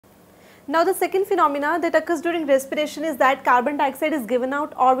Now the second phenomena that occurs during respiration is that carbon dioxide is given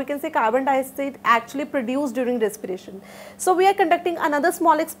out, or we can say carbon dioxide actually produced during respiration. So we are conducting another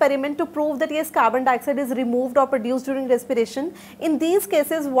small experiment to prove that yes, carbon dioxide is removed or produced during respiration. In these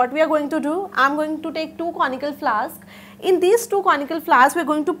cases, what we are going to do, I am going to take two conical flasks. In these two conical flasks, we are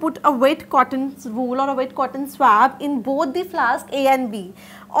going to put a wet cotton wool or a wet cotton swab in both the flask A and B.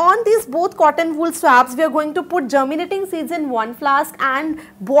 On these both cotton wool swabs, we are going to put germinating seeds in one flask and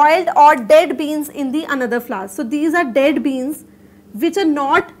boiled or dead beans in the another flask. So these are dead beans which are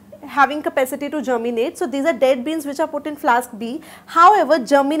not having capacity to germinate. So these are dead beans which are put in flask B. However,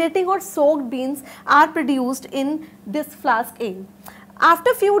 germinating or soaked beans are produced in this flask A.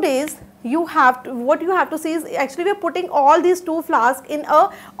 After few days, what you have to see is actually we are putting all these two flasks in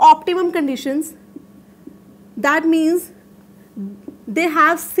optimum conditions. That means they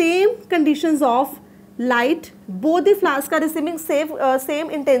have same conditions of light. Both the flasks are receiving same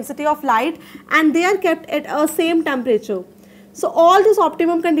intensity of light, and they are kept at a same temperature. So all these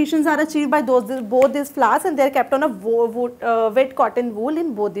optimum conditions are achieved by both these flasks, and they are kept on a wet cotton wool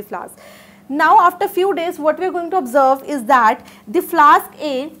in both the flasks. Now after few days, what we are going to observe is that the flask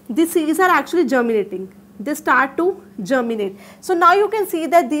A, the seeds are actually germinating. They start to germinate. So now you can see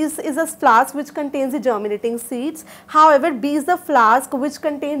that this is a flask which contains the germinating seeds. However, B is the flask which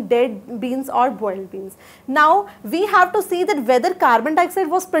contains dead beans or boiled beans. Now we have to see that whether carbon dioxide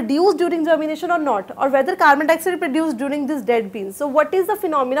was produced during germination or not, or whether carbon dioxide is produced during this dead beans. So what is the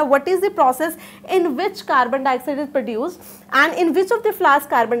phenomena, what is the process in which carbon dioxide is produced, and in which of the flasks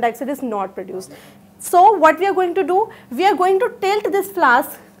carbon dioxide is not produced. So what we are going to do, we are going to tilt this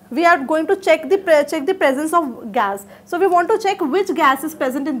flask. We are going to check the presence of gas. So we want to check which gas is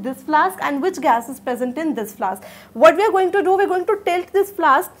present in this flask and which gas is present in this flask. What we are going to do, we are going to tilt this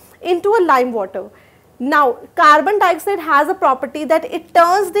flask into a lime water. Now carbon dioxide has a property that it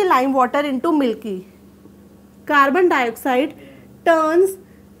turns the lime water into milky. Carbon dioxide turns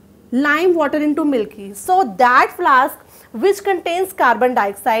lime water into milky. So that flask which contains carbon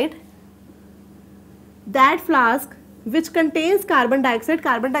dioxide,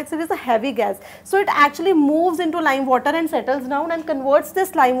 carbon dioxide is a heavy gas. So it actually moves into lime water and settles down and converts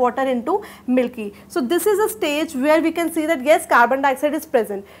this lime water into milky. So this is a stage where we can see that yes, carbon dioxide is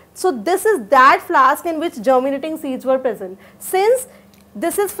present. So this is that flask in which germinating seeds were present. Since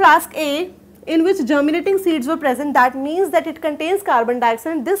this is flask A in which germinating seeds were present, that means that it contains carbon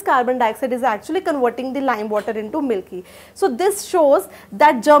dioxide, and this carbon dioxide is actually converting the lime water into milky. So this shows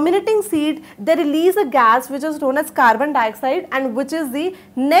that germinating seed, they release a gas which is known as carbon dioxide, and which is the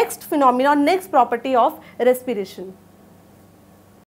next phenomenon, next property of respiration.